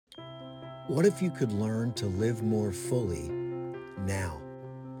What if you could learn to live more fully now?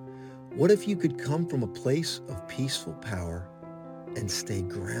 What if you could come from a place of peaceful power and stay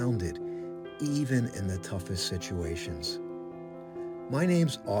grounded even in the toughest situations? My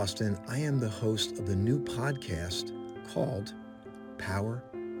name's Austin. I am the host of the new podcast called Power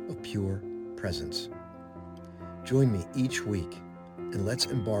of Pure Presence. Join me each week and let's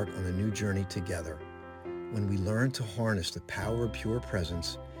embark on a new journey together when we learn to harness the power of pure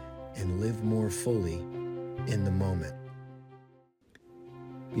presence and live more fully in the moment.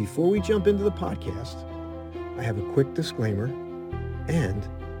 Before we jump into the podcast, I have a quick disclaimer and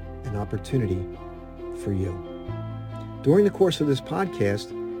an opportunity for you. During the course of this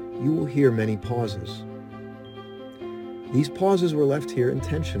podcast, you will hear many pauses. These pauses were left here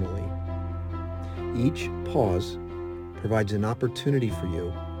intentionally. Each pause provides an opportunity for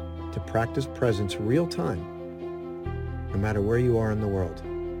you to practice presence real time, no matter where you are in the world.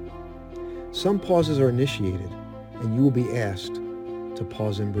 Some pauses are initiated, and you will be asked to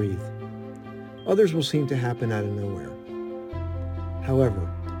pause and breathe. Others will seem to happen out of nowhere. However,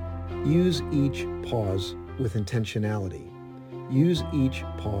 use each pause with intentionality. Use each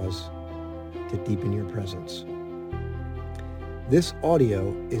pause to deepen your presence. This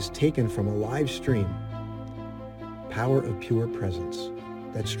audio is taken from a live stream, Power of Pure Presence,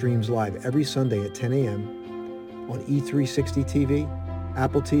 that streams live every Sunday at 10 a.m. on E360 TV,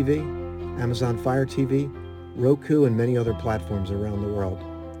 Apple TV, Amazon Fire TV, Roku, and many other platforms around the world.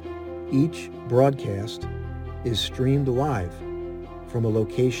 Each broadcast is streamed live from a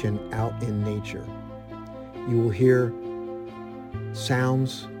location out in nature. You will hear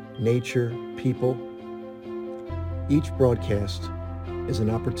sounds, nature, people. Each broadcast is an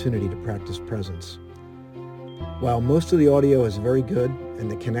opportunity to practice presence. While most of the audio is very good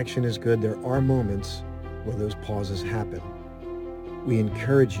and the connection is good, there are moments where those pauses happen. We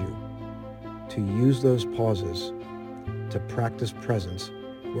encourage you to use those pauses to practice presence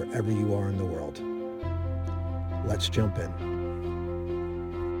wherever you are in the world. Let's jump in.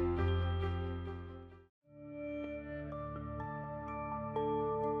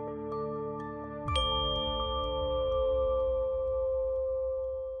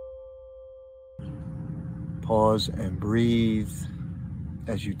 Pause and breathe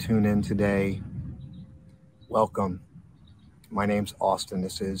as you tune in today. Welcome. My name's Austin.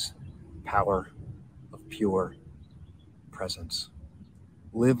 This is Power of Pure Presence.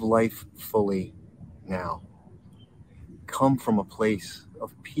 Live life fully now. Come from a place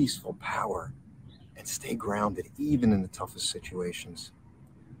of peaceful power and stay grounded even in the toughest situations.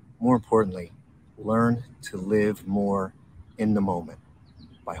 More importantly, learn to live more in the moment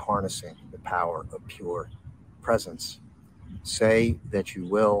by harnessing the power of pure presence. Say that you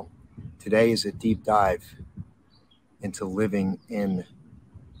will. Today is a deep dive into living in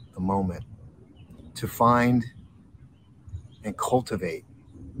the moment, to find and cultivate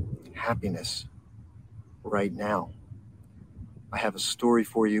happiness right now. I have a story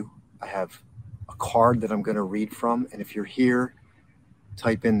for you. I have a card that I'm going to read from, and if you're here,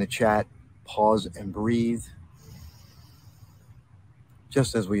 type in the chat, pause and breathe.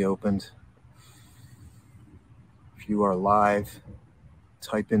 Just as we opened. If you are live,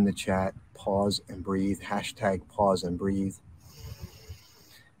 type in the chat, pause and breathe, hashtag pause and breathe.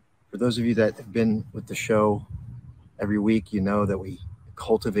 For those of you that have been with the show every week, you know that we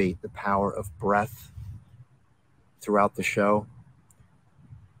cultivate the power of breath throughout the show.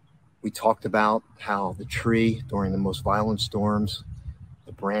 We talked about how the tree, during the most violent storms,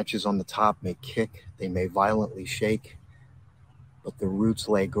 the branches on the top may kick, they may violently shake, but the roots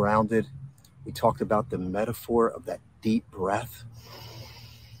lay grounded. We talked about the metaphor of that deep breath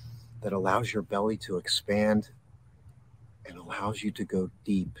that allows your belly to expand and allows you to go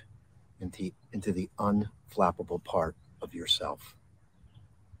deep into the unflappable part of yourself.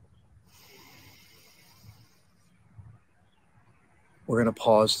 We're going to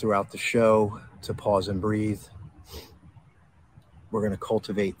pause throughout the show to pause and breathe. We're going to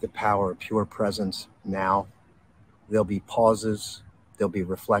cultivate the power of pure presence now. There'll be pauses, there'll be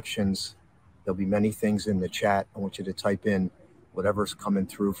reflections, there'll be many things in the chat. I want you to type in whatever's coming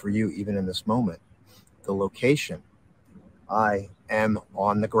through for you, even in this moment. The location. I am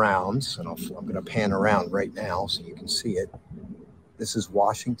on the grounds, and I'm going to pan around right now so you can see it. This is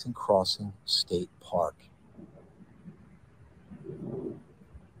Washington Crossing State Park.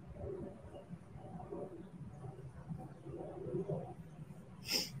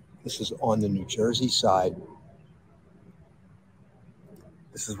 This is on the New Jersey side.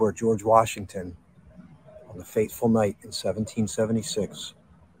 This is where George Washington, on the fateful night in 1776,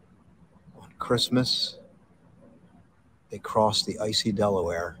 on Christmas, they crossed the icy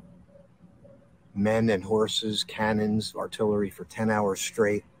Delaware men and horses, cannons, artillery for 10 hours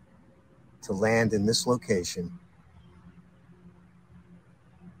straight to land in this location.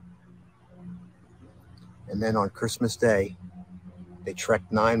 And then on Christmas Day, they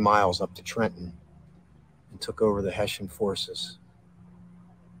trekked 9 miles up to Trenton and took over the Hessian forces.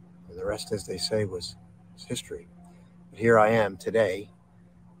 And the rest, as they say, was history. But here I am today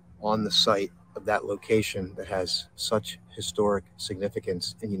on the site of that location that has such historic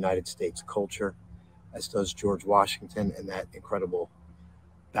significance in United States culture, as does George Washington and that incredible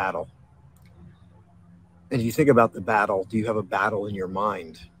battle. And if you think about the battle, do you have a battle in your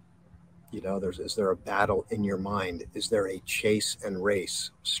mind? You know, is there a battle in your mind? Is there a chase and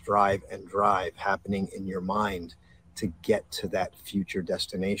race, strive and drive happening in your mind to get to that future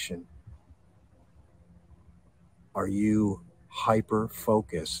destination? Are you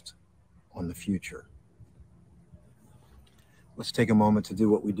hyper-focused on the future? Let's take a moment to do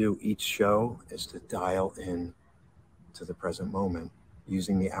what we do each show, is to dial in to the present moment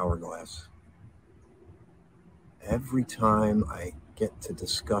using the hourglass. Every time I get to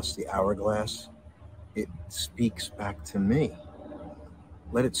discuss the hourglass, it speaks back to me.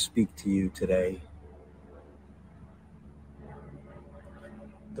 Let it speak to you today.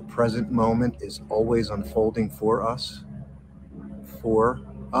 The present moment is always unfolding for us. For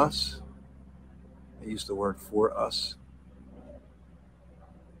us. I use the word for us.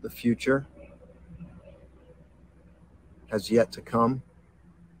 The future has yet to come.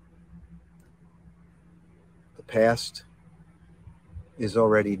 The past is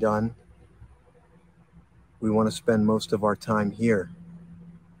already done. We want to spend most of our time here.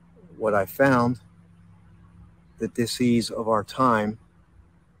 What I found, that this ease of our time,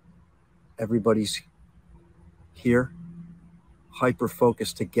 everybody's here,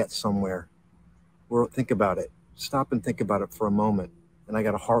 hyper-focused to get somewhere. Think about it. Stop and think about it for a moment. And I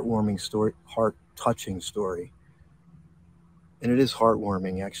got a heartwarming story, heart-touching story. And it is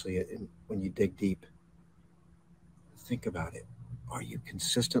heartwarming, actually, when you dig deep. Think about it. Are you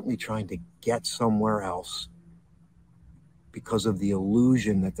consistently trying to get somewhere else because of the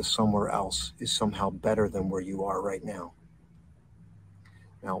illusion that the somewhere else is somehow better than where you are right now?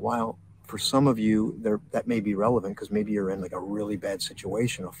 Now, while for some of you that may be relevant because maybe you're in like a really bad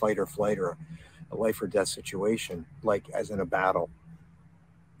situation, a fight or flight or a life or death situation, like as in a battle.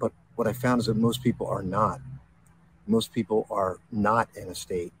 But what I found is that most people are not. Most people are not in a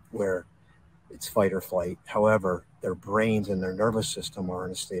state where it's fight or flight. However, their brains and their nervous system are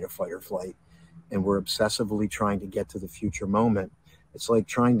in a state of fight or flight. And we're obsessively trying to get to the future moment. It's like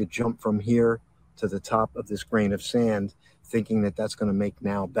trying to jump from here to the top of this grain of sand, thinking that that's going to make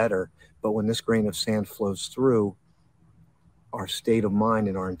now better. But when this grain of sand flows through, our state of mind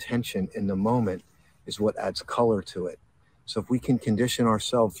and our intention in the moment is what adds color to it. So if we can condition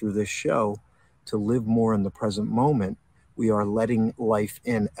ourselves through this show to live more in the present moment, we are letting life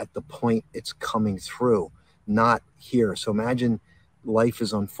in at the point it's coming through, not here. So imagine life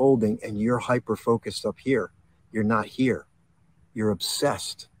is unfolding and you're hyper-focused up here. You're not here. You're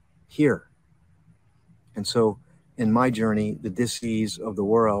obsessed here. And so in my journey, the dis-ease of the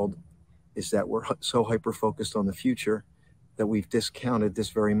world is that we're so hyper-focused on the future that we've discounted this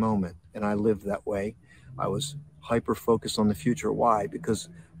very moment. And I lived that way. I was hyper-focused on the future. Why? Because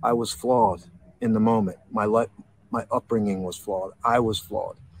I was flawed in the moment. My upbringing was flawed. I was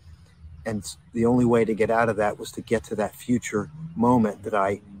flawed. And the only way to get out of that was to get to that future moment that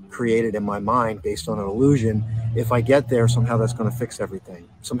I created in my mind based on an illusion. If I get there, somehow that's going to fix everything.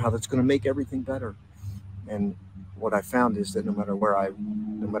 Somehow that's going to make everything better. And what I found is that no matter where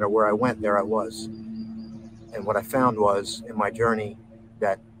I went, there I was. And what I found was in my journey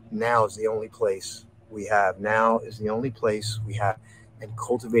that now is the only place we have. Now is the only place we have. And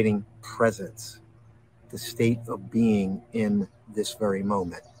cultivating presence, the state of being in this very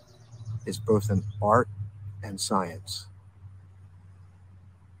moment, is both an art and science.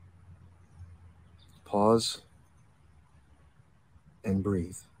 Pause and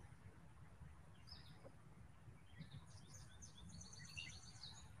breathe.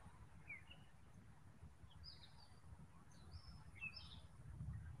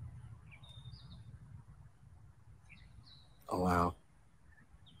 Allow.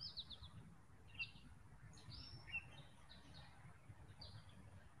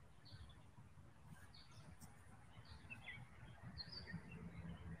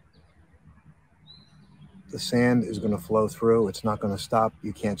 The sand is going to flow through. It's not going to stop.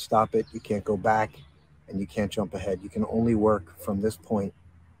 You can't stop it. You can't go back, and you can't jump ahead. You can only work from this point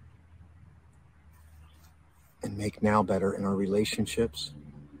and make now better in our relationships,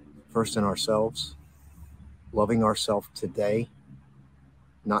 first in ourselves, loving ourselves today,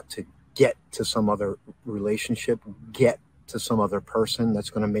 not to get to some other relationship, get to some other person that's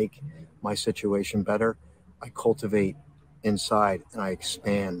going to make my situation better. I cultivate inside and I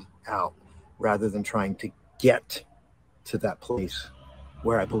expand out rather than trying to get to that place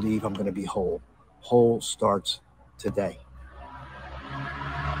where I believe I'm going to be whole. Whole starts today.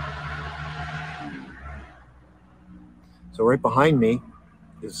 So right behind me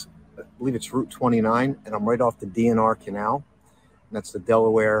is, I believe it's Route 29, and I'm right off the DNR Canal. And that's the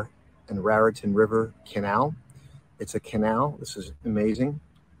Delaware and Raritan River Canal. It's a canal. This is amazing.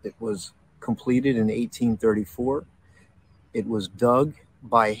 It was completed in 1834. It was dug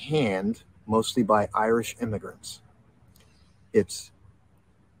by hand, mostly by Irish immigrants. It's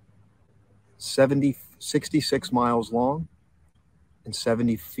 66 miles long and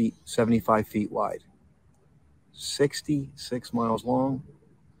 75 feet wide. 66 miles long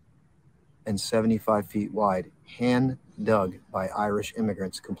and 75 feet wide, hand dug by Irish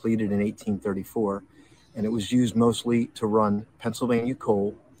immigrants, completed in 1834, and it was used mostly to run Pennsylvania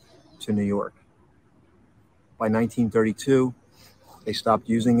coal to New York. By 1932, they stopped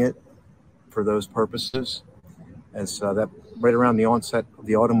using it for those purposes, as that right around the onset of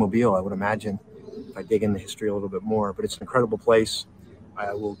the automobile, I would imagine, if I dig in the history a little bit more. But it's an incredible place.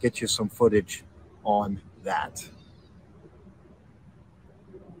 I will get you some footage on that.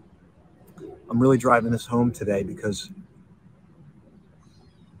 I'm really driving this home today because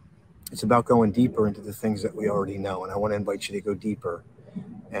it's about going deeper into the things that we already know, and I want to invite you to go deeper.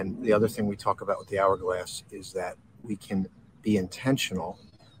 And the other thing we talk about with the hourglass is that we can be intentional,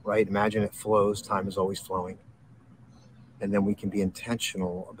 right? Imagine it flows, time is always flowing. And then we can be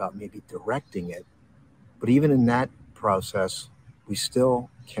intentional about maybe directing it. But even in that process, we still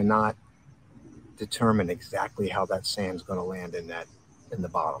cannot determine exactly how that sand's going to land in the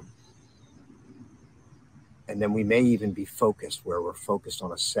bottom. And then we may even be focused where we're focused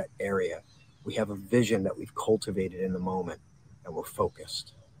on a set area. We have a vision that we've cultivated in the moment and we're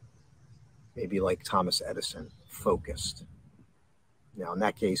focused. Maybe like Thomas Edison, focused. Now, in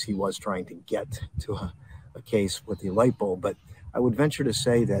that case, he was trying to get to a case with the light bulb, but I would venture to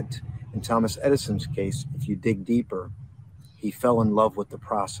say that in Thomas Edison's case, if you dig deeper, he fell in love with the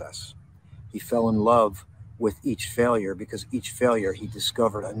process. He fell in love with each failure because each failure he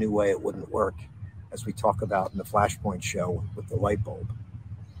discovered a new way it wouldn't work, as we talk about in the Flashpoint show with the light bulb.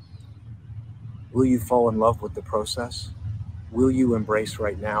 Will you fall in love with the process? Will you embrace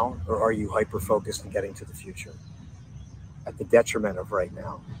right now, or are you hyper-focused in getting to the future at the detriment of right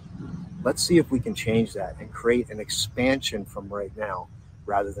now? Let's see if we can change that and create an expansion from right now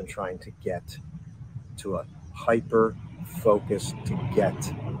rather than trying to get to a hyper-focus to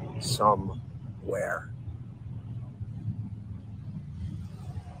get somewhere.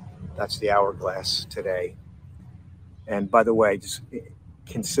 That's the hourglass today. And by the way, just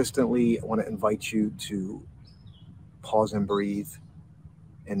consistently, I want to invite you to pause and breathe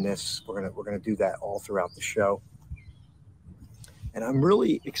in this. We're gonna do that all throughout the show. And I'm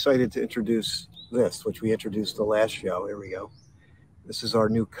really excited to introduce this, which we introduced the last show. Here we go. This is our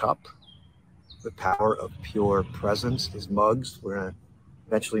new cup, the power of pure presence. These mugs, we're gonna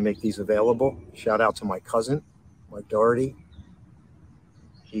eventually make these available. Shout out to my cousin, Mike Doherty.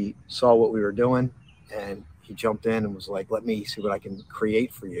 He saw what we were doing and he jumped in and was like, let me see what I can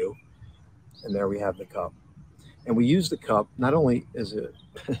create for you. And there we have the cup. And we use the cup not only as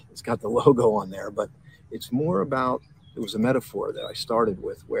it's got the logo on there, but it's more about, it was a metaphor that I started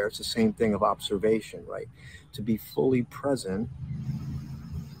with where it's the same thing of observation, right? To be fully present,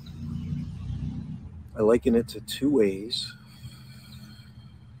 I liken it to two ways.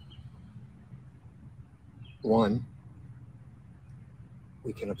 One,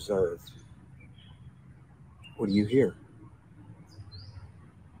 we can observe. What do you hear?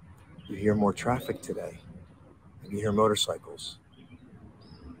 You hear more traffic today. You hear motorcycles.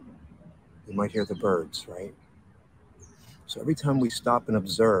 You might hear the birds, right? So every time we stop and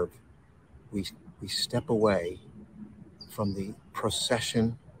observe, we step away from the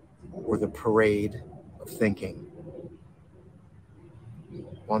procession or the parade of thinking.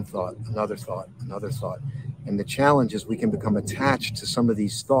 One thought, another thought, another thought. And the challenge is we can become attached to some of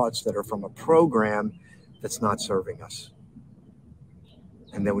these thoughts that are from a program that's not serving us.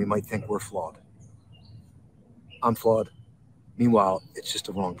 And then we might think we're flawed. I'm flawed. Meanwhile, it's just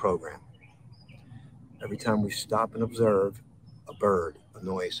a wrong program. Every time we stop and observe a bird, a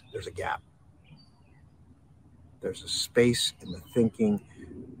noise, there's a gap. There's a space in the thinking,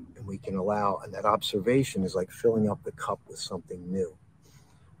 and we can allow, and that observation is like filling up the cup with something new.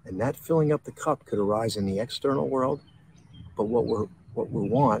 And that filling up the cup could arise in the external world, but what we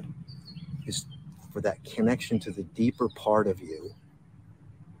want is for that connection to the deeper part of you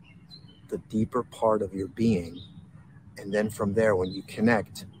the deeper part of your being. And then from there, when you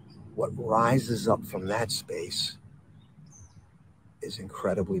connect, what rises up from that space is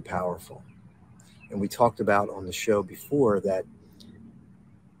incredibly powerful. And we talked about on the show before that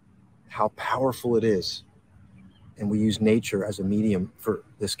how powerful it is. And we use nature as a medium for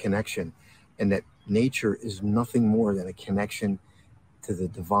this connection. And that nature is nothing more than a connection to the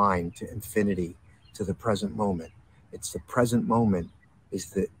divine, to infinity, to the present moment. It's the present moment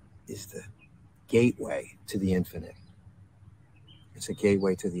is the gateway to the infinite. It's a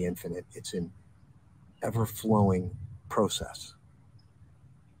gateway to the infinite. It's an ever-flowing process.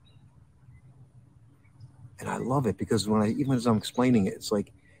 And I love it because even as I'm explaining it, it's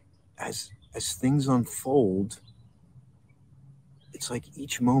like as things unfold, it's like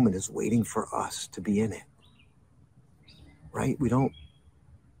each moment is waiting for us to be in it. Right?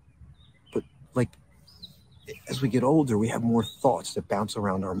 But like as we get older, we have more thoughts that bounce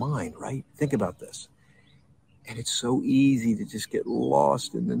around our mind, right? Think about this. And it's so easy to just get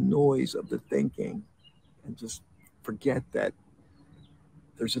lost in the noise of the thinking and just forget that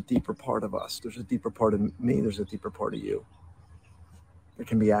there's a deeper part of us. There's a deeper part of me. There's a deeper part of you that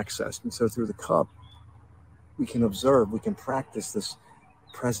can be accessed. And so through the cup, we can observe, we can practice this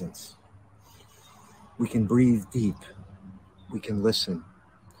presence. We can breathe deep. We can listen.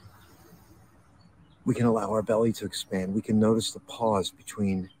 We can allow our belly to expand. We can notice the pause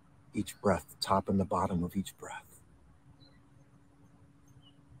between each breath, the top and the bottom of each breath.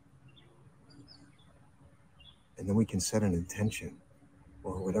 And then we can set an intention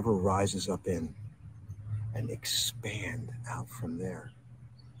or whatever rises up in and expand out from there.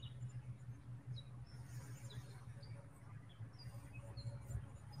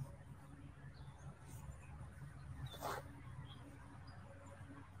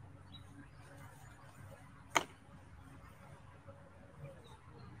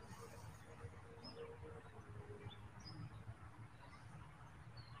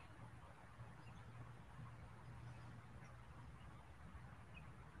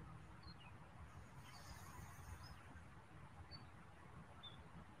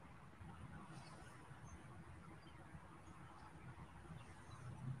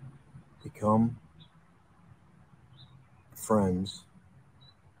 Become friends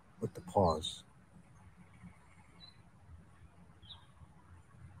with the pause.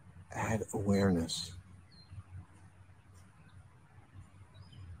 Add awareness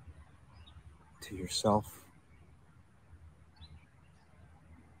to yourself,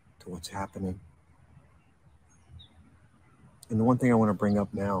 to what's happening. And the one thing I want to bring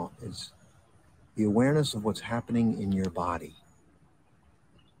up now is the awareness of what's happening in your body.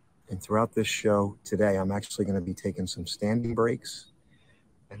 And throughout this show today, I'm actually going to be taking some standing breaks,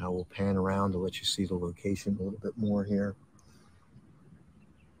 and I will pan around to let you see the location a little bit more here.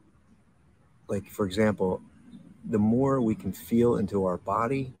 Like, for example, the more we can feel into our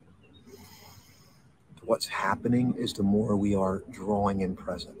body, what's happening is the more we are drawing in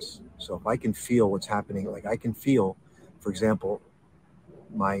presence. So if I can feel what's happening, like I can feel, for example,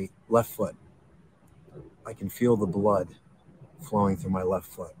 my left foot, I can feel the blood flowing through my left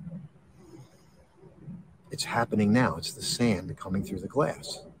foot. It's happening now. It's the sand coming through the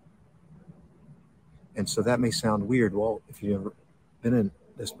glass. And so that may sound weird. Well, if you've ever been in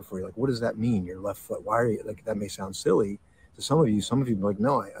this before, you're like, what does that mean? Your left foot? Why are you like, that may sound silly to some of you. Some of you are like,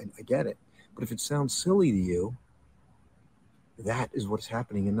 no, I get it. But if it sounds silly to you, that is what's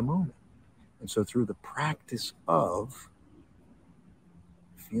happening in the moment. And so through the practice of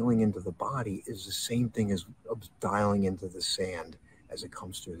feeling into the body is the same thing as dialing into the sand as it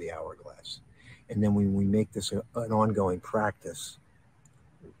comes through the hourglass. And then when we make this an ongoing practice,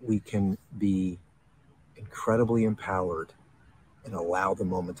 we can be incredibly empowered and allow the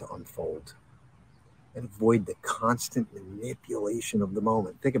moment to unfold and avoid the constant manipulation of the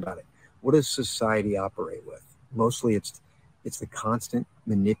moment. Think about it. What does society operate with? Mostly it's the constant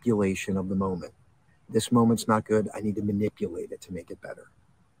manipulation of the moment. This moment's not good. I need to manipulate it to make it better.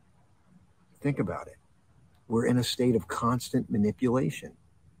 Think about it. We're in a state of constant manipulation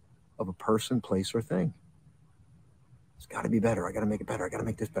of a person, place, or thing. It's got to be better. I got to make it better. I got to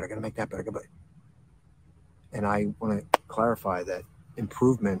make this better. I got to make that better. And I want to clarify that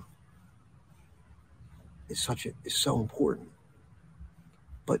improvement is so important.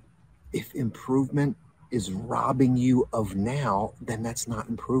 But if improvement is robbing you of now, then that's not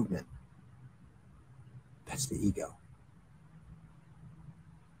improvement. That's the ego.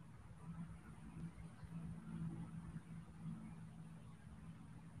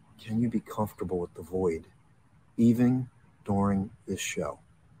 Can you be comfortable with the void, even during this show?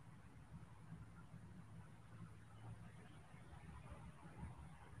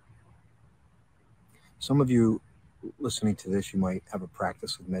 Some of you listening to this, you might have a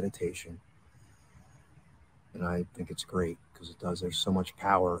practice of meditation. And I think it's great because it does. There's so much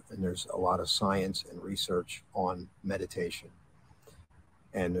power, and there's a lot of science and research on meditation.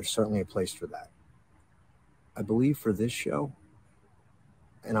 And there's certainly a place for that. I believe for this show,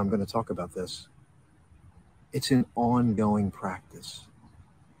 and I'm going to talk about this, it's an ongoing practice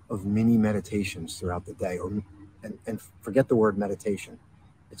of mini meditations throughout the day. And forget the word meditation.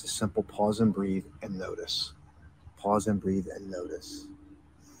 It's a simple pause and breathe and notice. Pause and breathe and notice.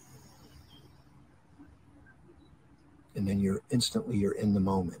 And then you're in the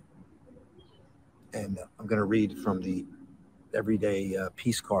moment. And I'm going to read from the Everyday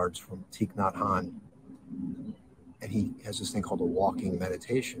Peace Cards from Thich Nhat Hanh. And he has this thing called a walking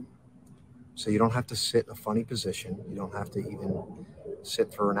meditation. So you don't have to sit in a funny position. You don't have to even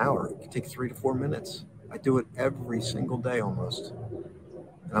sit for an hour. It can take 3 to 4 minutes. I do it every single day almost.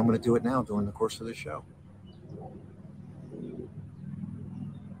 And I'm going to do it now during the course of the show.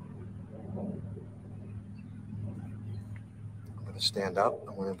 I'm going to stand up.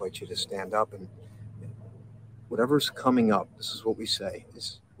 I'm going to invite you to stand up, and whatever's coming up, this is what we say,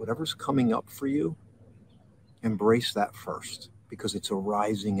 is whatever's coming up for you, embrace that first, because it's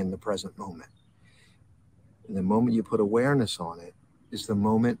arising in the present moment. And the moment you put awareness on it is the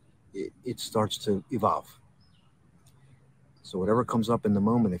moment it starts to evolve. So whatever comes up in the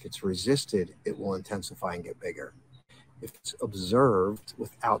moment, if it's resisted, it will intensify and get bigger. If it's observed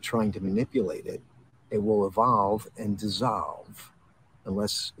without trying to manipulate it, it will evolve and dissolve,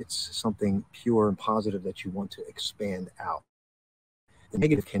 unless it's something pure and positive that you want to expand out. The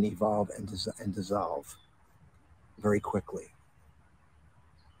negative can evolve and dissolve very quickly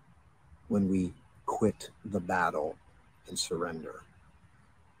when we quit the battle and surrender.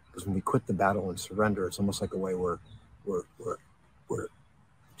 Because when we quit the battle and surrender, it's almost like a way we're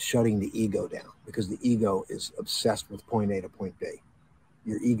shutting the ego down, because the ego is obsessed with point A to point B.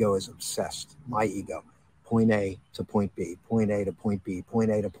 Your ego is obsessed, my ego, point A to point B, point A to point B, point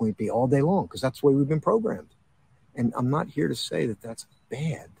A to point B all day long, because that's the way we've been programmed. And I'm not here to say that that's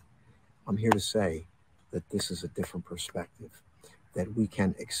bad. I'm here to say that this is a different perspective, that we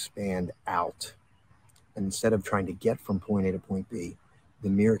can expand out. And instead of trying to get from point A to point B, the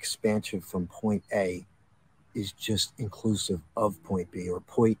mere expansion from point A is just inclusive of point B, or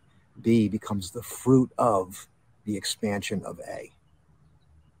point B becomes the fruit of the expansion of A.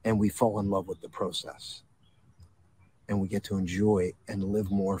 And we fall in love with the process. And we get to enjoy and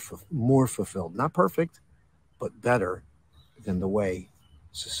live more fulfilled. Not perfect, but better than the way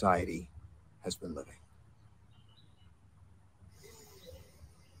society has been living.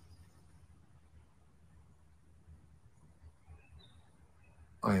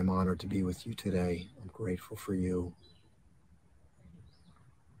 I am honored to be with you today. I'm grateful for you.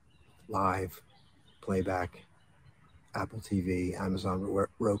 Live, playback, Apple TV, Amazon,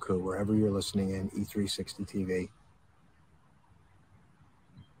 Roku, wherever you're listening in, E360 TV.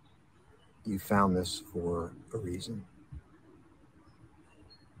 You found this for a reason.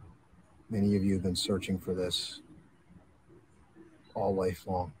 Many of you have been searching for this all life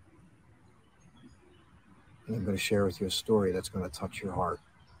long. And I'm going to share with you a story that's going to touch your heart.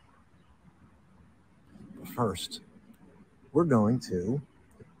 But first, we're going to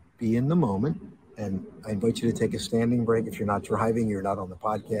be in the moment. And I invite you to take a standing break. If you're not driving, you're not on the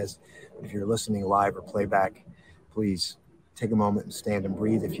podcast. If you're listening live or playback, please take a moment and stand and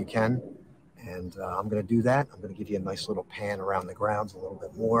breathe if you can. And I'm going to do that. I'm going to give you a nice little pan around the grounds a little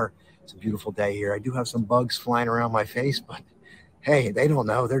bit more. It's a beautiful day here. I do have some bugs flying around my face, but hey, they don't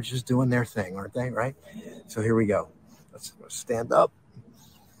know. They're just doing their thing, aren't they? Right? So here we go. Let's stand up.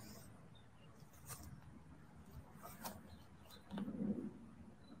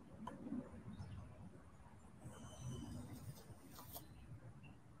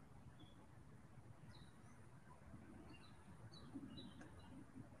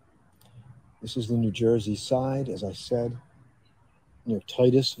 This is the New Jersey side, as I said, near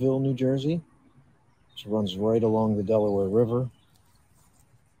Titusville, New Jersey, which runs right along the Delaware River.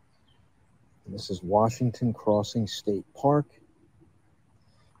 And this is Washington Crossing State Park.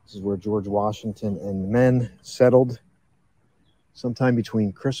 This is where George Washington and the men settled sometime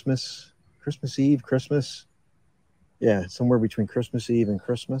between Christmas Eve, somewhere between Christmas Eve and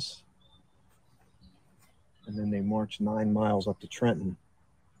Christmas. And then they marched 9 miles up to Trenton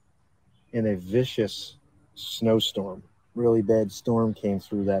in a vicious snowstorm. Really bad storm came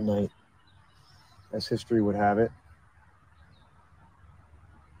through that night, as history would have it.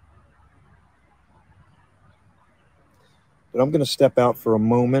 But I'm going to step out for a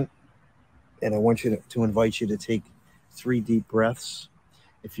moment, and I want you to invite you to take 3 deep breaths.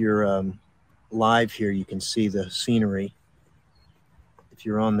 If you're live here, you can see the scenery. If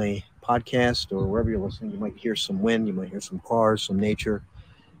you're on the podcast or wherever you're listening, you might hear some wind, you might hear some cars, some nature.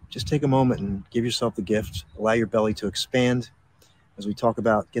 Just take a moment and give yourself the gift. Allow your belly to expand. As we talk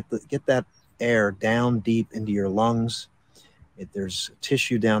about, get that air down deep into your lungs. There's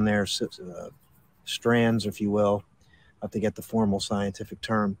tissue down there, strands, if you will. I have to get the formal scientific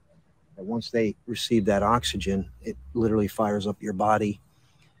term. And once they receive that oxygen, it literally fires up your body.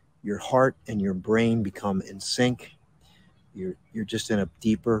 Your heart and your brain become in sync. You're just in a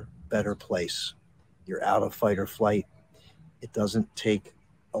deeper, better place. You're out of fight or flight. It doesn't take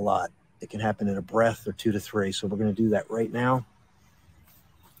a lot. It can happen in a breath or 2 to 3. So we're going to do that right now.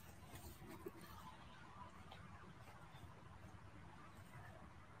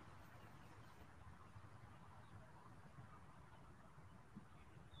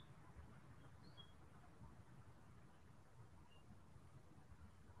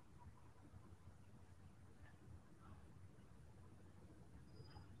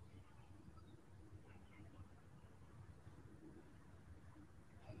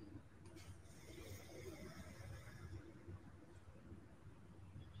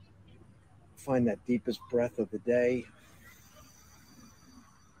 Find that deepest breath of the day.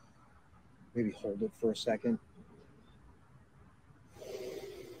 Maybe hold it for a second.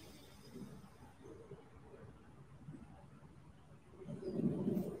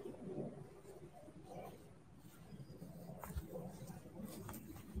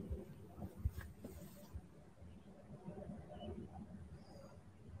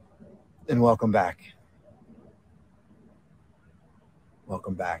 And welcome back.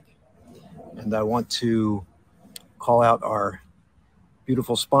 Welcome back. And I want to call out our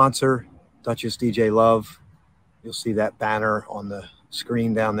beautiful sponsor, Duchess DJ Love. You'll see that banner on the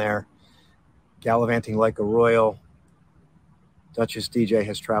screen down there. Gallivanting like a royal. Duchess DJ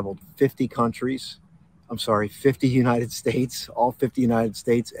has traveled 50 United States, all 50 United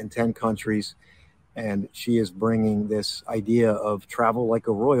States and 10 countries. And she is bringing this idea of travel like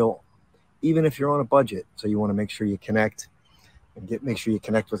a royal, even if you're on a budget. So you want to make sure you connect and make sure you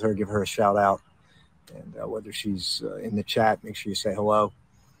connect with her, give her a shout out. And whether she's in the chat, make sure you say hello.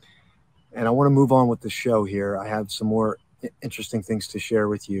 And I want to move on with the show here. I have some more interesting things to share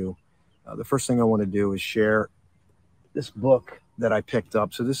with you. The first thing I want to do is share this book that I picked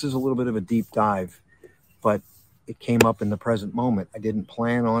up. So this is a little bit of a deep dive, but it came up in the present moment. I didn't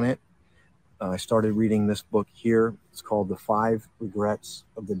plan on it. I started reading this book here. It's called The 5 Regrets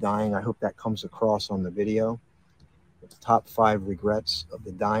of the Dying. I hope that comes across on the video. It's Top 5 Regrets of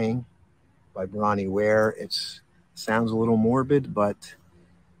the Dying by Bronnie Ware. It sounds a little morbid, but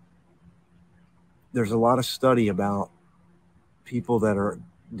there's a lot of study about people that are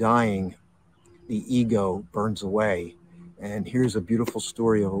dying. The ego burns away. And here's a beautiful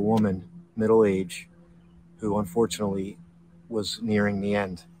story of a woman, middle age, who unfortunately was nearing the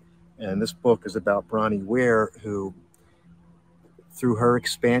end. And this book is about Bronnie Ware, who, through her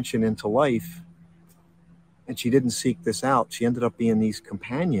expansion into life, and she didn't seek this out, she ended up being these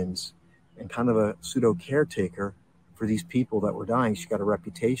companions and kind of a pseudo caretaker for these people that were dying. She got a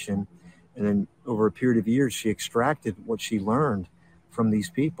reputation. And then over a period of years, she extracted what she learned from these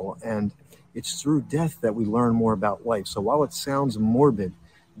people. And it's through death that we learn more about life. So while it sounds morbid,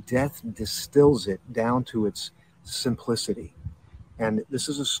 death distills it down to its simplicity. And this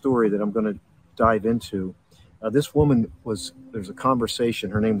is a story that I'm going to dive into. This woman there's a conversation.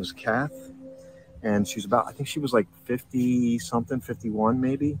 Her name was Kath. And she's I think she was like 50 something, 51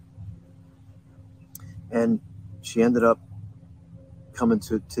 maybe. And she ended up coming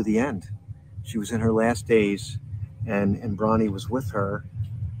to the end. She was in her last days, and Bronnie was with her.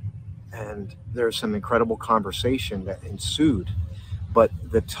 And there's some incredible conversation that ensued. But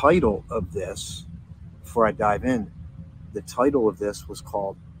the title of this, before I dive in, the title of this was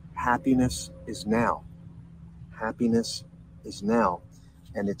called Happiness is Now. Happiness is Now.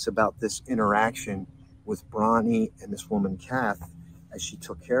 And it's about this interaction with Bronnie and this woman, Kath, as she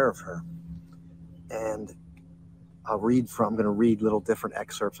took care of her. And I'm going to read little different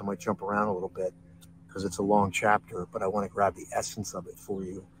excerpts. I might jump around a little bit because it's a long chapter, but I want to grab the essence of it for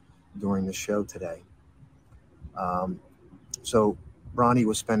you during the show today. So Bronnie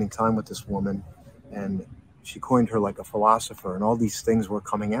was spending time with this woman, and she coined her like a philosopher, and all these things were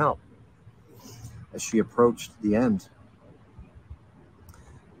coming out as she approached the end.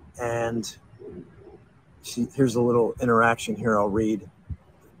 And here's a little interaction here I'll read.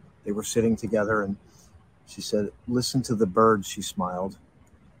 They were sitting together, and she said, "Listen to the birds," she smiled.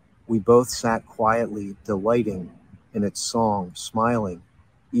 "We both sat quietly, delighting in its song, smiling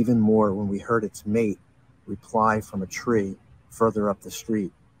even more when we heard its mate reply from a tree further up the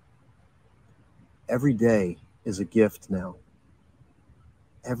street. Every day is a gift now.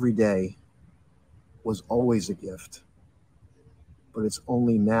 Every day was always a gift. But it's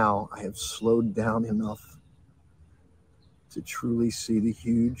only now I have slowed down enough to truly see the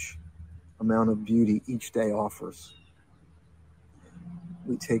huge amount of beauty each day offers.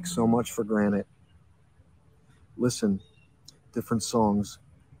 We take so much for granted. Listen, different songs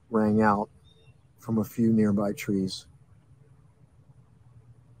rang out from a few nearby trees.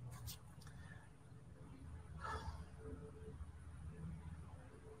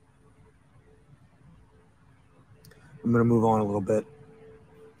 I'm going to move on a little bit.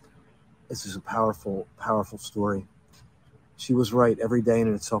 This is a powerful, powerful story. She was right. Every day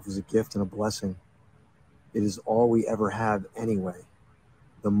in itself is a gift and a blessing. It is all we ever have anyway.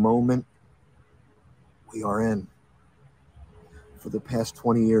 The moment we are in. For the past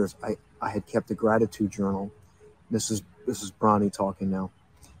 20 years, I had kept a gratitude journal. This is Bronnie talking now.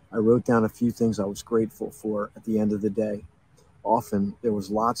 I wrote down a few things I was grateful for at the end of the day. Often, there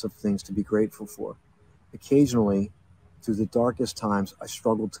was lots of things to be grateful for. Occasionally, through the darkest times, I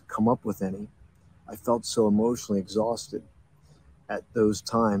struggled to come up with any. I felt so emotionally exhausted at those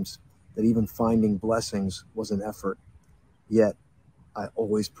times that even finding blessings was an effort. Yet, I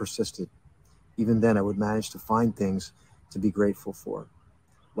always persisted. Even then, I would manage to find things to be grateful for,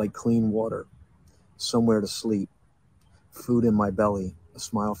 like clean water, somewhere to sleep, food in my belly, a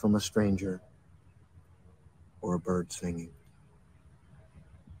smile from a stranger, or a bird singing.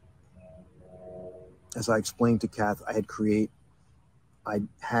 As I explained to Kath, I had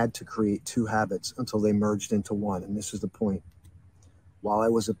to create two habits until they merged into one, and this is the point. While I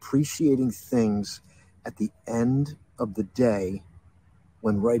was appreciating things at the end of the day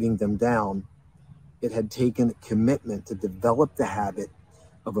when writing them down, it had taken commitment to develop the habit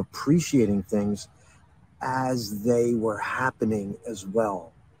of appreciating things as they were happening as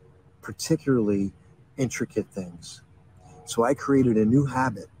well, particularly intricate things. So I created a new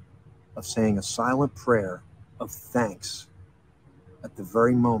habit of saying a silent prayer of thanks at the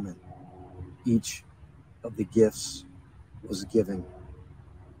very moment each of the gifts was given.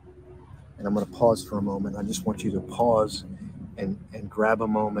 And I'm going to pause for a moment. I just want you to pause and grab a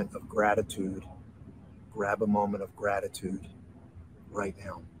moment of gratitude. Grab a moment of gratitude right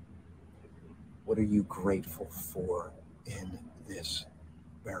now. What are you grateful for in this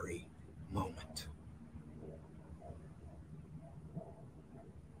very moment?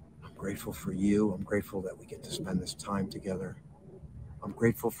 I'm grateful for you. I'm grateful that we get to spend this time together. I'm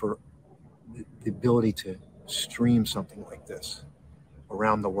grateful for the ability to stream something like this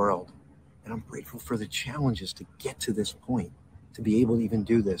around the world. And I'm grateful for the challenges to get to this point, to be able to even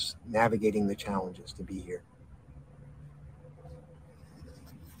do this, navigating the challenges to be here.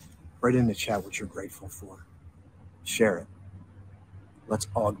 Write in the chat what you're grateful for. Share it. Let's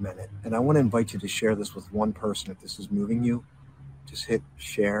augment it. And I want to invite you to share this with one person. If this is moving you, just hit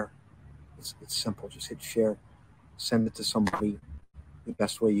share. It's simple. Just hit share. Send it to somebody the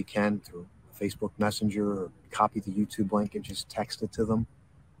best way you can through Facebook Messenger, or copy the YouTube link and just text it to them.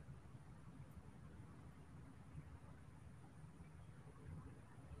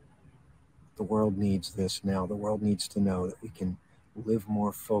 The world needs this now. The world needs to know that we can live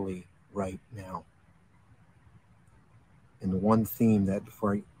more fully right now. And the one theme that,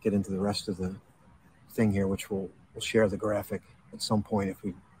 before I get into the rest of the thing here, which we'll share the graphic at some point if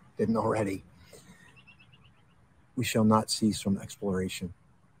we didn't already, we shall not cease from exploration.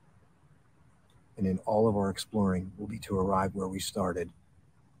 And in all of our exploring will be to arrive where we started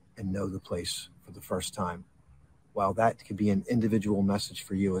and know the place for the first time. While that could be an individual message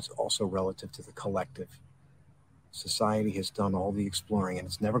for you, it's also relative to the collective. Society has done all the exploring, and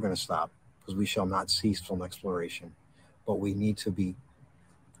it's never going to stop, because we shall not cease from exploration. But we need to be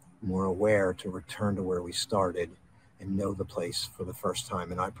more aware to return to where we started and know the place for the first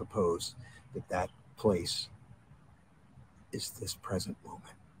time. And I propose that that place is this present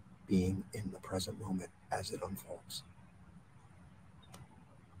moment, being in the present moment as it unfolds.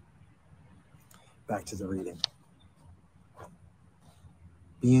 Back to the reading.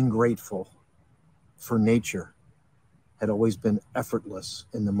 Being grateful for nature had always been effortless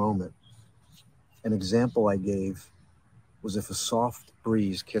in the moment. An example I gave was if a soft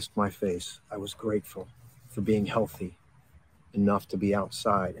breeze kissed my face, I was grateful for being healthy enough to be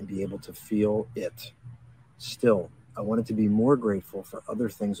outside and be able to feel it. Still, I wanted to be more grateful for other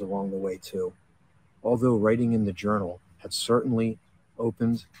things along the way too. Although writing in the journal had certainly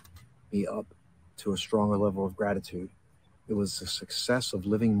opened me up to a stronger level of gratitude, it was the success of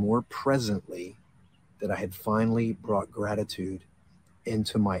living more presently that I had finally brought gratitude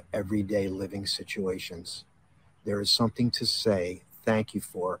into my everyday living situations. There is something to say thank you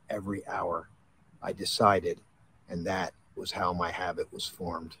for every hour. I decided, and that was how my habit was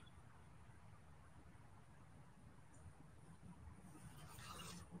formed.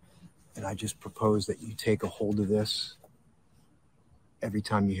 And I just propose that you take a hold of this. Every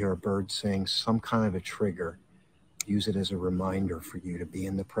time you hear a bird sing, some kind of a trigger, use it as a reminder for you to be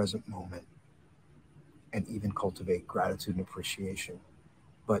in the present moment and even cultivate gratitude and appreciation.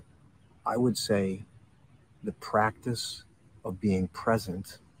 But I would say the practice of being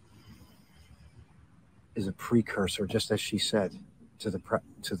present is a precursor, just as she said, to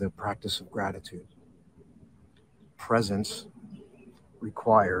the practice of gratitude. Presence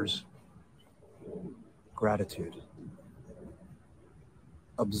requires gratitude.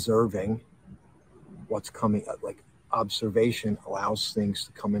 Observing what's coming, like observation allows things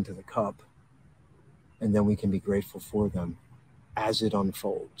to come into the cup, and then we can be grateful for them as it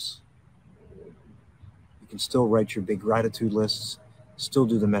unfolds. You can still write your big gratitude lists, still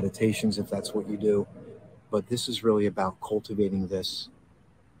do the meditations if that's what you do, but this is really about cultivating this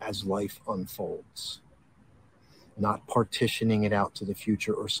as life unfolds, not partitioning it out to the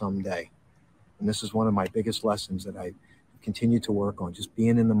future or someday. And this is one of my biggest lessons that I continue to work on, just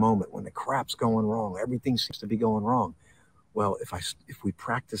being in the moment when the crap's going wrong. Everything seems to be going wrong. Well, if we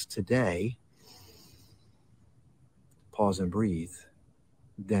practice today, pause and breathe,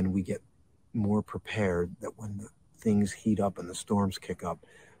 then we get more prepared that when the things heat up and the storms kick up,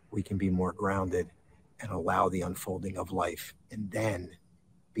 we can be more grounded and allow the unfolding of life, and then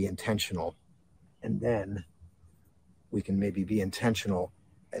be intentional. And then we can maybe be intentional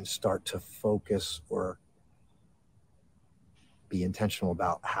and start to focus or be intentional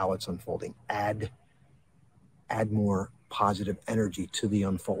about how it's unfolding. Add more positive energy to the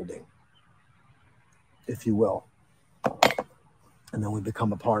unfolding, if you will. And then we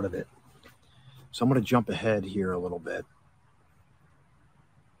become a part of it. So I'm going to jump ahead here a little bit,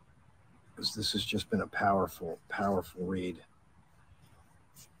 because this has just been a powerful, powerful read.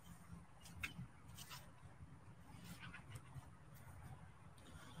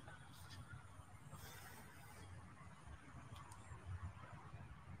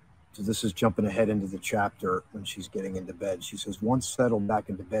 So this is jumping ahead into the chapter when she's getting into bed. She says, once settled back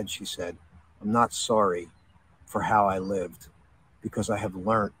into bed, she said, I'm not sorry for how I lived, because I have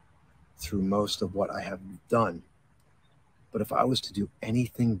learned through most of what I have done. But if I was to do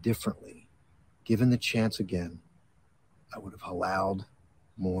anything differently, given the chance again, I would have allowed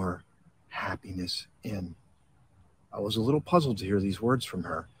more happiness in. I was a little puzzled to hear these words from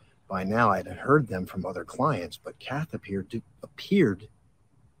her. By now I had heard them from other clients, but Kath appeared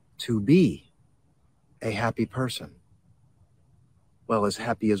to be a happy person. Well, as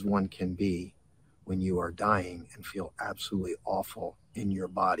happy as one can be when you are dying and feel absolutely awful in your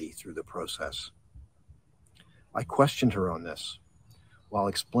body through the process. I questioned her on this. While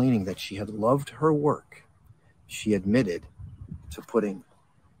explaining that she had loved her work, she admitted to putting,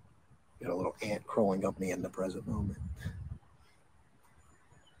 got a little ant crawling up me in the present moment.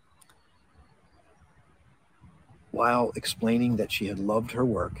 While explaining that she had loved her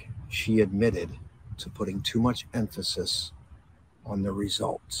work, she admitted to putting too much emphasis on the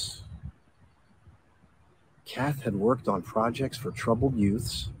results. Kath had worked on projects for troubled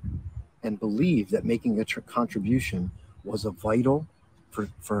youths and believed that making a contribution was a vital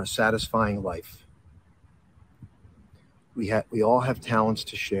for a satisfying life. We all have talents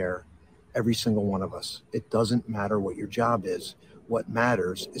to share, every single one of us. It doesn't matter what your job is. What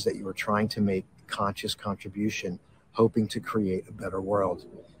matters is that you are trying to make a conscious contribution, hoping to create a better world.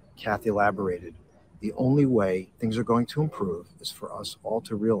 Kath elaborated, the only way things are going to improve is for us all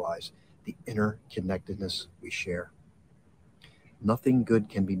to realize the interconnectedness we share. Nothing good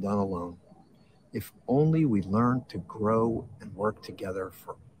can be done alone. If only we learn to grow and work together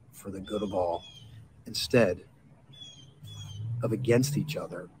for the good of all, instead of against each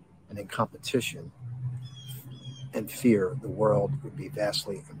other and in competition and fear, the world would be a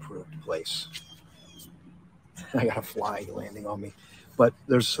vastly improved place. I got a fly landing on me. But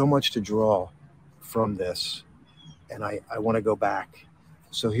there's so much to draw from this, and I want to go back.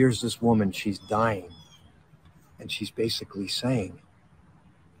 So here's this woman, she's dying, and she's basically saying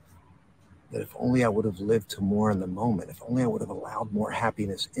that if only I would have lived to more in the moment, if only I would have allowed more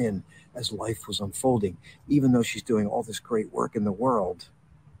happiness in as life was unfolding, even though she's doing all this great work in the world,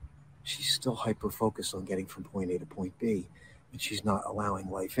 she's still hyper-focused on getting from point A to point B, and she's not allowing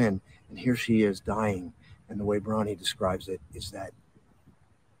life in. And here she is dying, and the way Bronnie describes it is that,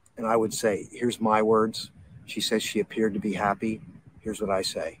 and I would say, here's my words. She says she appeared to be happy. Here's what I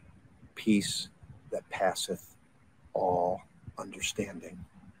say: peace that passeth all understanding.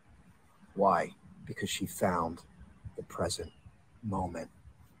 Why? Because she found the present moment.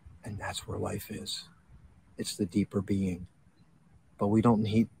 And that's where life is. It's the deeper being. But we don't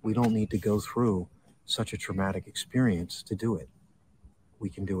need to go through such a traumatic experience to do it. We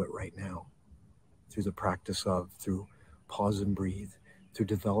can do it right now through the practice of, through pause and breathe, through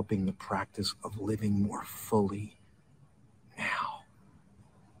developing the practice of living more fully now.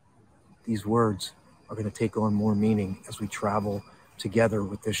 These words are going to take on more meaning as we travel together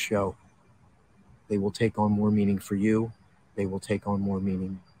with this show. They will take on more meaning for you. They will take on more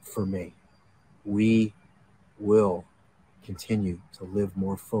meaning for me. We will continue to live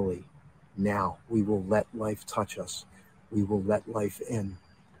more fully now. We will let life touch us. We will let life in.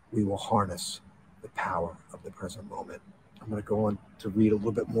 We will harness the power of the present moment. I'm going to go on to read a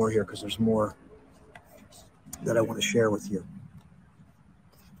little bit more here because there's more that I want to share with you.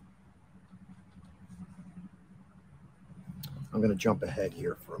 I'm going to jump ahead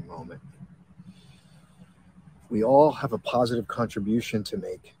here for a moment. We all have a positive contribution to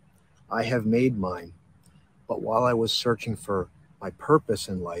make. I have made mine, but while I was searching for my purpose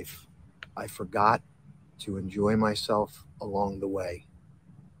in life, I forgot to enjoy myself along the way.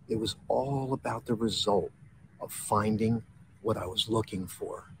 It was all about the result of finding what I was looking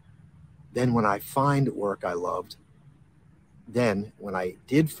for. Then when I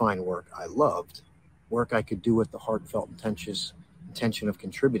did find work I loved, work I could do with the heartfelt intention of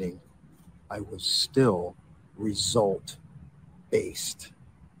contributing, I was still result-based.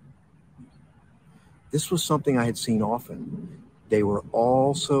 This was something I had seen often. They were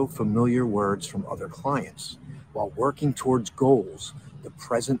also familiar words from other clients. While working towards goals, the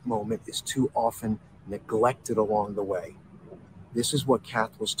present moment is too often neglected along the way. This is what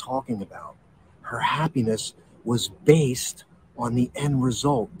Kath was talking about. Her happiness was based on the end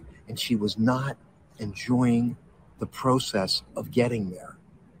result, and she was not enjoying the process of getting there.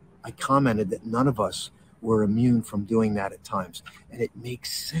 I commented that none of us were immune from doing that at times, and it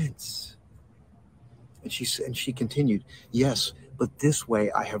makes sense. And she continued, yes, but this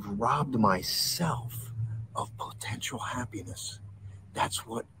way I have robbed myself of potential happiness. That's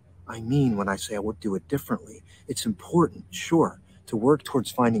what I mean when I say I would do it differently. It's important, sure, to work towards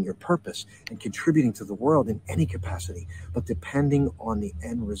finding your purpose and contributing to the world in any capacity, but depending on the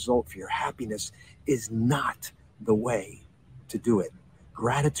end result for your happiness is not the way to do it.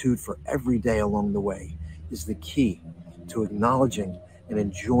 Gratitude for every day along the way is the key to acknowledging and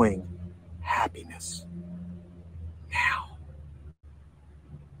enjoying happiness now.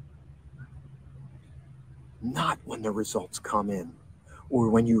 Not when the results come in, or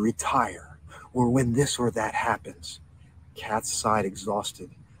when you retire, or when this or that happens. Kath sighed,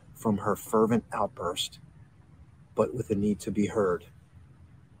 exhausted from her fervent outburst, but with a need to be heard,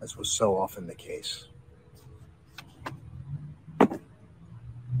 as was so often the case.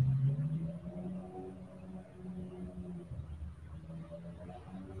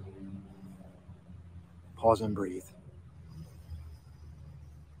 Pause and breathe.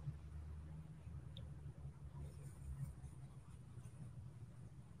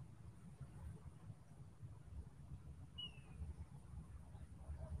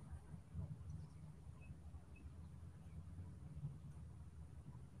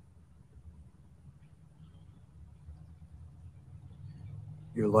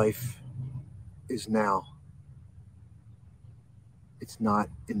 Your life is now. It's not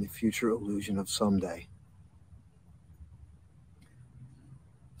in the future illusion of someday.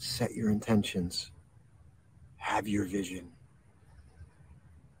 Set your intentions. Have your vision.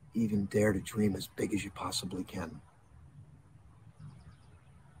 Even dare to dream as big as you possibly can.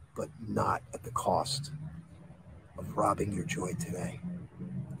 But not at the cost of robbing your joy today.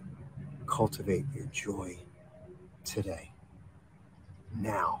 Cultivate your joy today.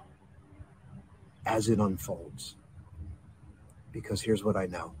 Now, as it unfolds. Because here's what I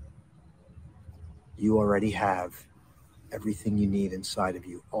know. You already have everything you need inside of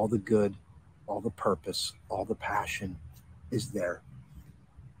you. All the good, all the purpose, all the passion is there.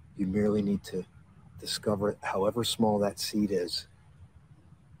 You merely need to discover it, however small that seed is.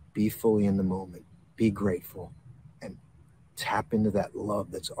 Be fully in the moment. Be grateful. And tap into that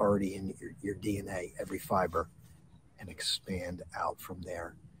love that's already in your DNA, every fiber, and expand out from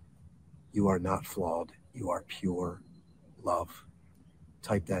there. You are not flawed. You are pure love.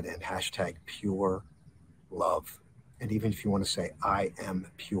 Type that in, #pure love. And even if you want to say, I am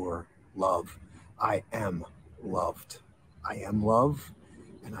pure love, I am loved. I am love,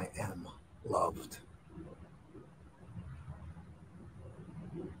 and I am loved.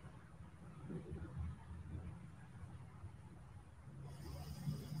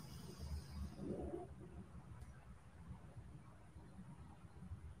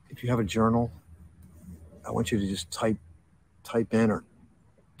 If you have a journal, I want you to just type in or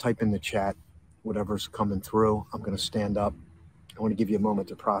type in the chat whatever's coming through. I'm going to stand up. I want to give you a moment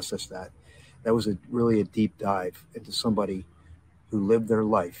to process that. That was really a deep dive into somebody who lived their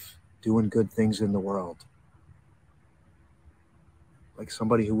life doing good things in the world. Like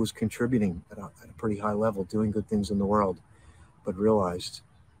somebody who was contributing at a pretty high level, doing good things in the world, but realized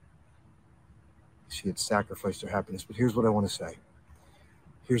she had sacrificed her happiness. But here's what I want to say.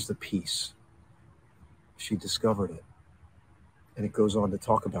 Here's the piece. She discovered it. And it goes on to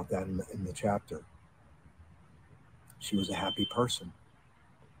talk about that in the chapter. She was a happy person.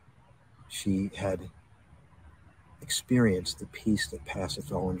 She had experienced the peace that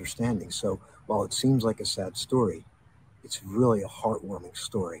passeth all understanding. So while it seems like a sad story, it's really a heartwarming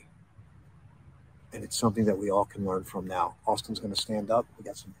story. And it's something that we all can learn from now. Austin's going to stand up. We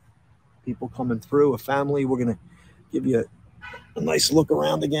got some people coming through, a family. We're going to give you a nice look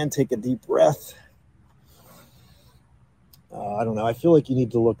around again. Take a deep breath. I don't know. I feel like you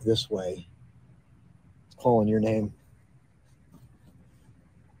need to look this way. It's calling your name.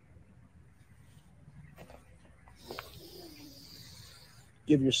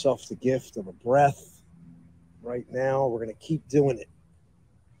 Give yourself the gift of a breath. Right now, we're going to keep doing it.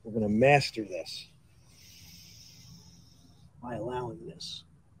 We're going to master this by allowing this.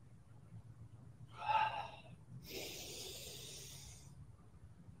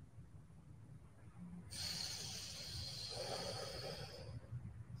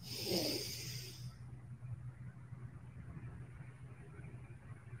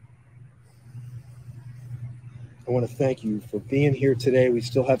 I want to thank you for being here today. We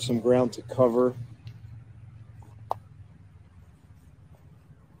still have some ground to cover.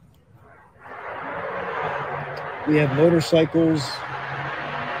 We have motorcycles.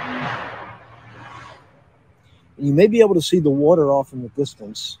 You may be able to see the water off in the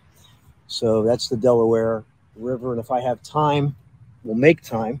distance. So that's the Delaware River. And if I have time, we'll make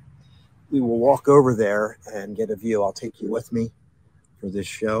time. We will walk over there and get a view. I'll take you with me for this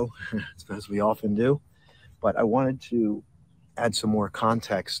show, as we often do. But I wanted to add some more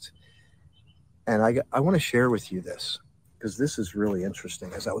context. And I want to share with you this, because this is really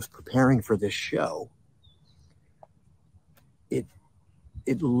interesting. As I was preparing for this show,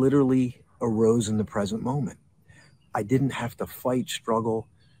 it literally arose in the present moment. I didn't have to fight, struggle.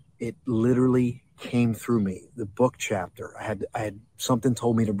 It literally came through me. The book chapter, I had something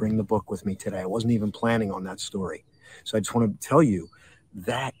told me to bring the book with me today. I wasn't even planning on that story. So I just want to tell you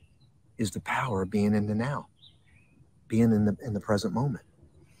that is the power of being in the now, being in the present moment.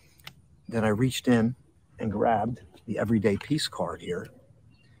 Then I reached in and grabbed the Everyday Peace card here,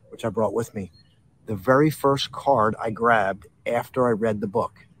 which I brought with me. The very first card I grabbed after I read the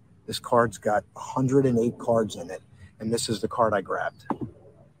book. This card's got 108 cards in it, and this is the card I grabbed.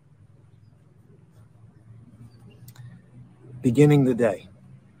 Beginning the day.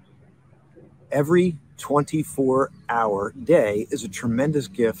 Every 24-hour day is a tremendous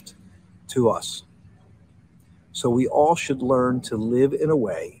gift to us. So we all should learn to live in a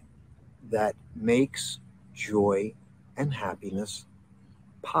way that makes joy and happiness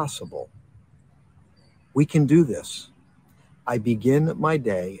possible. We can do this. I begin my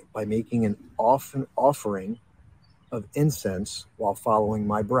day by making an offering of incense while following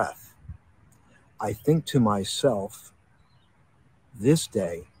my breath. I think to myself, this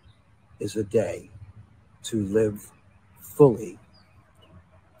day is a day to live fully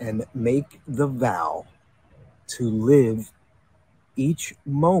and make the vow to live each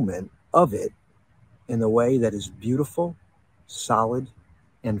moment of it in a way that is beautiful, solid,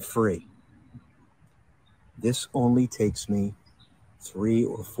 and free. This only takes me 3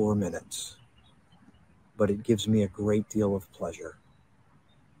 or 4 minutes, but it gives me a great deal of pleasure.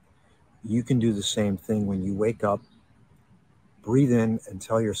 You can do the same thing when you wake up. Breathe in and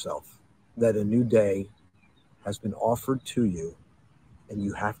tell yourself that a new day has been offered to you and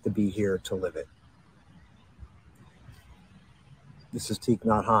you have to be here to live it. This is Thich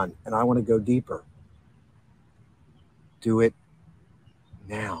Nhat Hanh, and I want to go deeper. Do it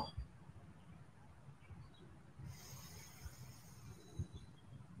now.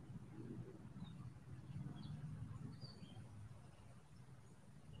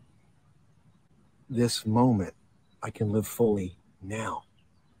 This moment, I can live fully now.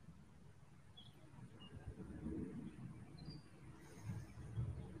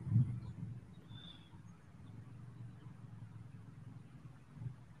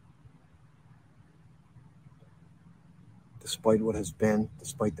 Despite what has been,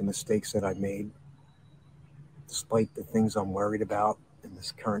 despite the mistakes that I made, despite the things I'm worried about in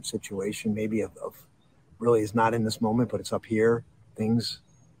this current situation, maybe of really is not in this moment, but it's up here, things.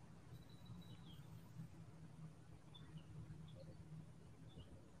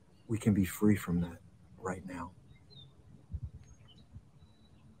 we can be free from that right now.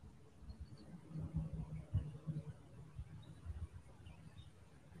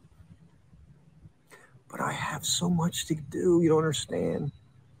 But I have so much to do. You don't understand.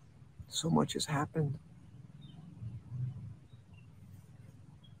 So much has happened.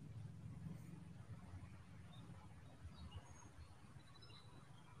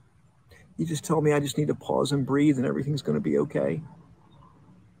 You just tell me I just need to pause and breathe and everything's going to be okay.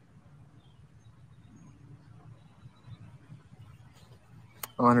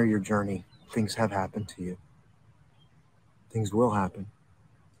 Honor your journey. Things have happened to you. Things will happen.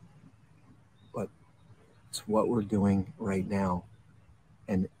 But it's what we're doing right now.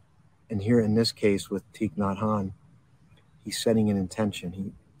 And here in this case with Thich Nhat Hanh, he's setting an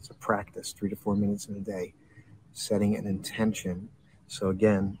intention. It's a practice, 3 to 4 minutes in a day, setting an intention. So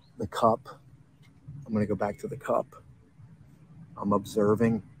again, the cup, I'm going to go back to the cup. I'm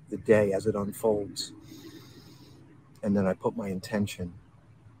observing the day as it unfolds. And then I put my intention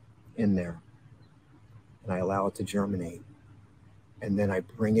in there and I allow it to germinate. And then I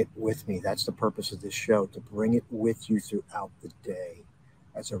bring it with me. That's the purpose of this show, to bring it with you throughout the day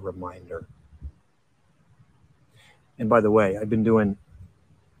as a reminder. And by the way, I've been doing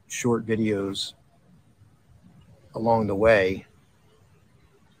short videos along the way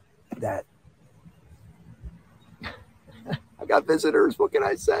that I got visitors. What can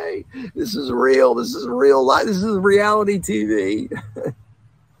I say? This is real. This is real life. This is reality TV.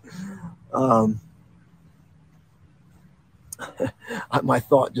 My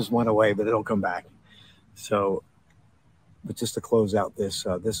thought just went away, but it'll come back. So, but just to close out this,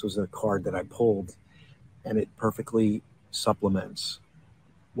 this was a card that I pulled, and it perfectly supplements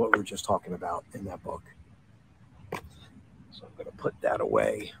what we're just talking about in that book. So I'm going to put that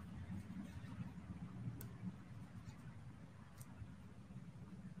away.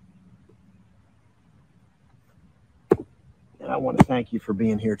 And I want to thank you for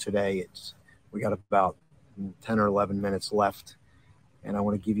being here today. We got about 10 or 11 minutes left. And I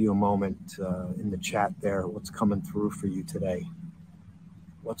want to give you a moment in the chat there. What's coming through for you today?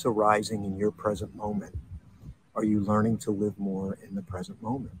 What's arising in your present moment? Are you learning to live more in the present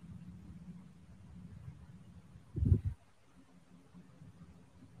moment?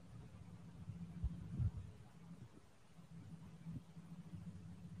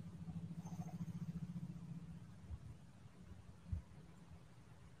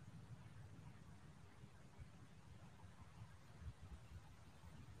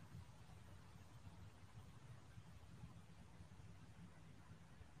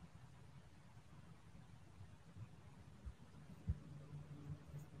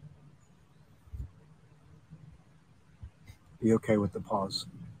 Be okay with the pause.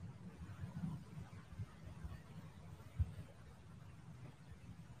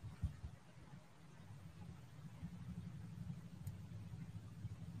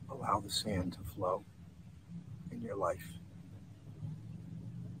 Allow the sand to flow in your life.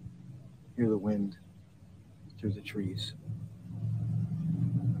 Hear the wind through the trees.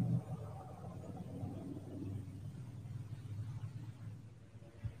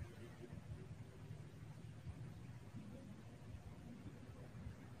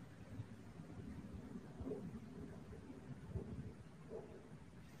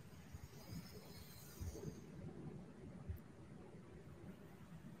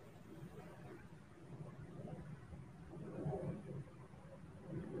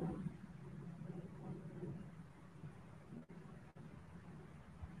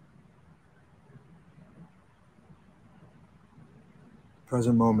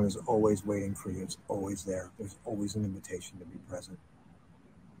 Present moment is always waiting for you. It's always there. There's always an invitation to be present.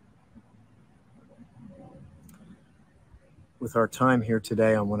 With our time here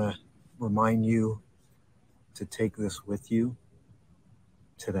today, I want to remind you to take this with you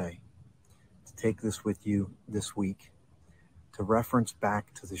today, to take this with you this week, to reference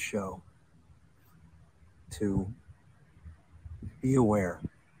back to the show, to be aware.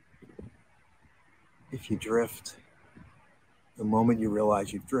 If you drift, the moment you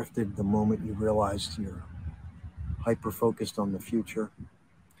realize you've drifted, the moment you realize you're hyper-focused on the future,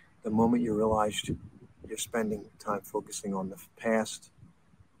 the moment you realize you're spending time focusing on the past,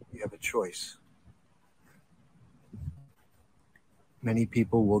 you have a choice. Many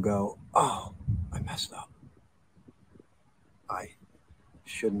people will go, oh, I messed up. I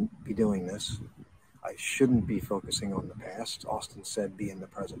shouldn't be doing this. I shouldn't be focusing on the past. Austin said, be in the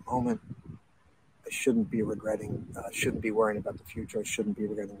present moment. I shouldn't be regretting, shouldn't be worrying about the future. I shouldn't be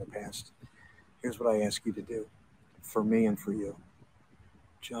regretting the past. Here's what I ask you to do, for me and for you.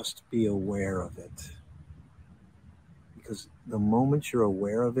 Just be aware of it. Because the moment you're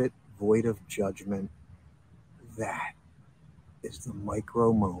aware of it, void of judgment, that is the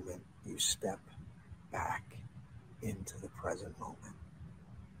micro moment you step back into the present moment.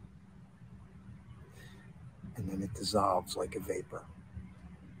 And then it dissolves like a vapor.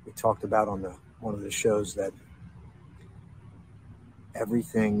 We talked about on one of the shows that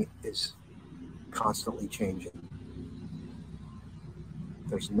everything is constantly changing.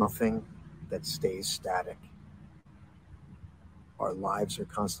 There's nothing that stays static. Our lives are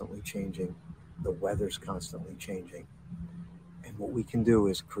constantly changing. The weather's constantly changing. And what we can do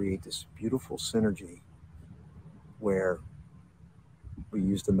is create this beautiful synergy where we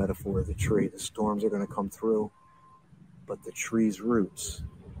use the metaphor of the tree. The storms are going to come through, but the tree's roots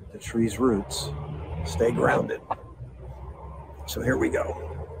stay grounded. So here we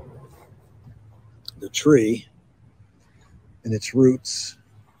go. The tree and its roots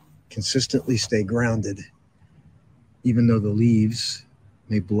consistently stay grounded, even though the leaves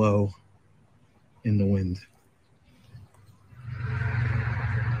may blow in the wind.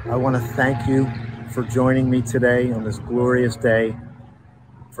 I want to thank you for joining me today on this glorious day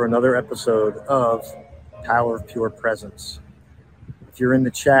for another episode of Power of Pure Presence. If you're in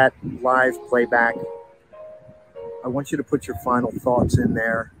the chat, live playback, I want you to put your final thoughts in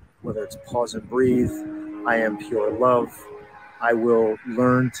there, whether it's pause and breathe, I am pure love, I will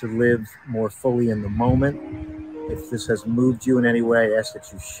learn to live more fully in the moment. If this has moved you in any way, I ask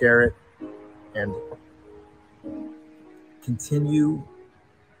that you share it and continue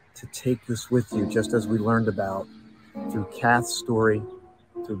to take this with you, just as we learned about through Kath's story,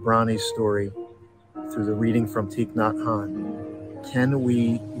 through Brani's story, through the reading from Thich Nhat Hanh. Can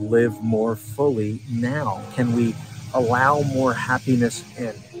we live more fully now? Can we allow more happiness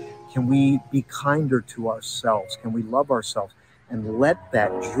in? Can we be kinder to ourselves? Can we love ourselves and let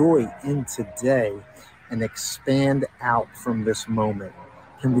that joy in today and expand out from this moment?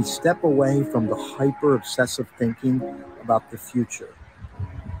 Can we step away from the hyper obsessive thinking about the future?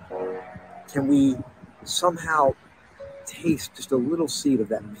 Can we somehow taste just a little seed of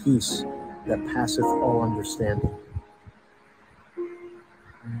that peace that passeth all understanding?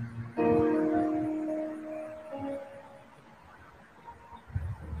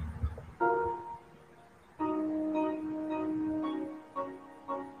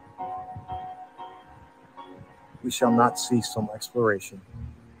 We shall not cease from exploration.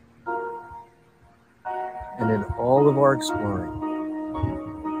 And in all of our exploring,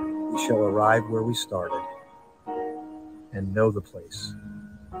 we shall arrive where we started and know the place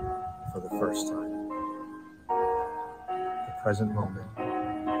for the first time. The present moment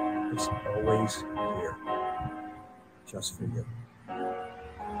is always here, just for you.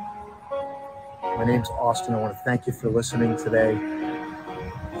 My name's Austin. I want to thank you for listening today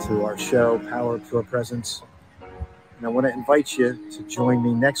to our show, Power of Pure Presence. And I want to invite you to join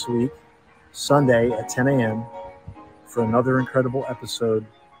me next week, Sunday at 10 a.m. for another incredible episode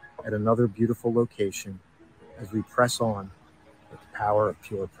at another beautiful location as we press on with the power of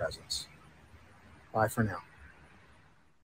pure presence. Bye for now.